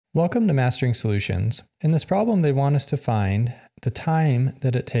Welcome to Mastering Solutions. In this problem, they want us to find the time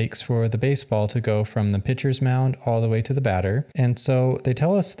that it takes for the baseball to go from the pitcher's mound all the way to the batter. And so they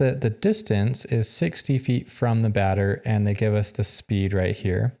tell us that the distance is 60 feet from the batter, and they give us the speed right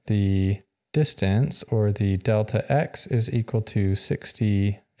here. The distance, or the delta x, is equal to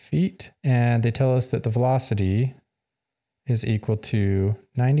 60 feet. And they tell us that the velocity is equal to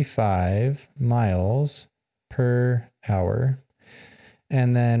 95 miles per hour.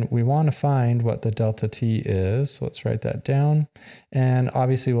 And then we want to find what the delta t is. So let's write that down. And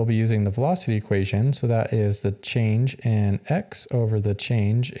obviously we'll be using the velocity equation. So that is the change in x over the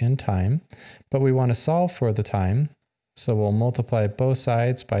change in time. But we want to solve for the time. So we'll multiply both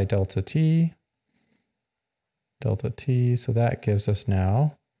sides by delta t. So that gives us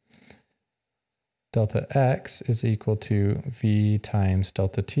now delta x is equal to v times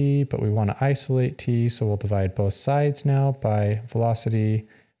delta t, but we want to isolate t, so we'll divide both sides now by velocity,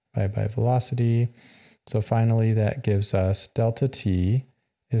 by velocity. So finally that gives us delta t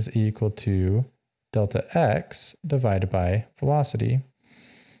is equal to delta x divided by velocity.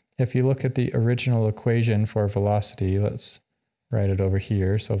 If you look at the original equation for velocity, let's write it over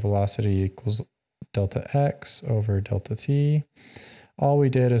here. So velocity equals delta x over delta t. All we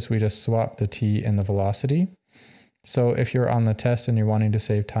did is we just swapped the t and the velocity. So if you're on the test and you're wanting to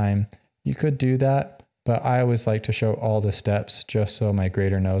save time, you could do that, but I always like to show all the steps just so my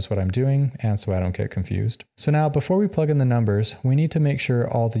grader knows what I'm doing and so I don't get confused. So now before we plug in the numbers, we need to make sure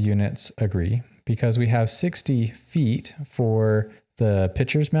all the units agree, because we have 60 feet for the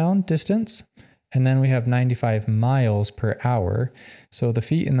pitcher's mound distance, and then we have 95 miles per hour. So the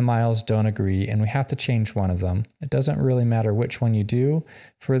feet and the miles don't agree, and we have to change one of them. It doesn't really matter which one you do.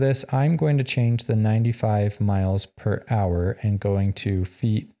 For this, I'm going to change the 95 miles per hour and going to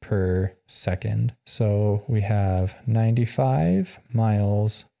feet per second. So we have 95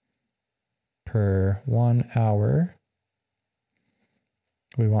 miles per 1 hour.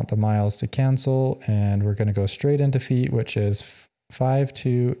 We want the miles to cancel, and we're going to go straight into feet, which is 5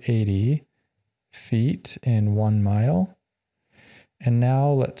 to 80 feet in 1 mile. And now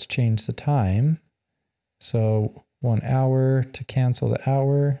let's change the time. So 1 hour to cancel the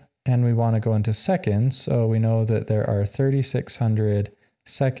hour, and we want to go into seconds. So we know that there are 3,600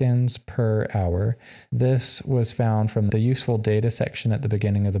 seconds per hour. This was found from the useful data section at the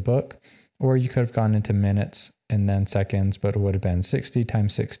beginning of the book, or you could have gone into minutes and then seconds, but it would have been 60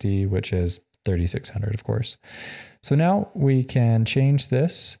 times 60, which is 3,600, of course. So now we can change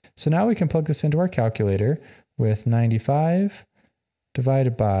this. So now we can plug this into our calculator with 95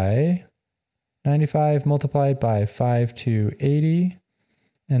 divided by 95 multiplied by 5 to 80.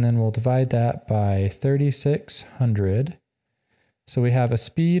 And then we'll divide that by 3,600. So we have a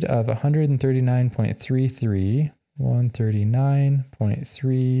speed of 139.33,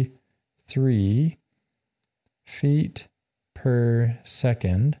 139.33 feet per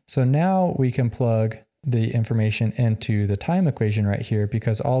second. So now we can plug the information into the time equation right here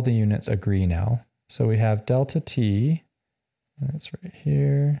because all the units agree now. So we have delta t, that's right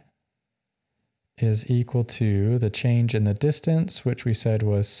here, is equal to the change in the distance, which we said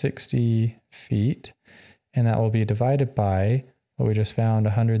was 60 feet, and that will be divided by what we just found,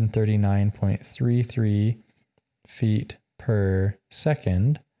 139.33 feet per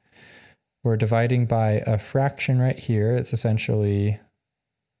second. We're dividing by a fraction right here. It's essentially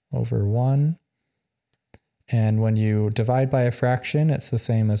over 1. And when you divide by a fraction, it's the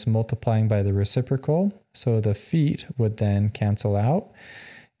same as multiplying by the reciprocal. So the feet would then cancel out.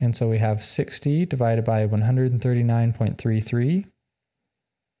 And so we have 60 divided by 139.33.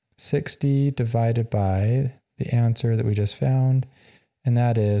 60 divided by the answer that we just found. And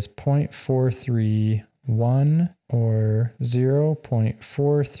that is 0.431 or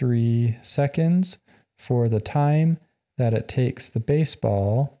 0.43 seconds for the time that it takes the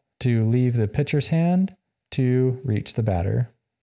baseball to leave the pitcher's hand to reach the batter.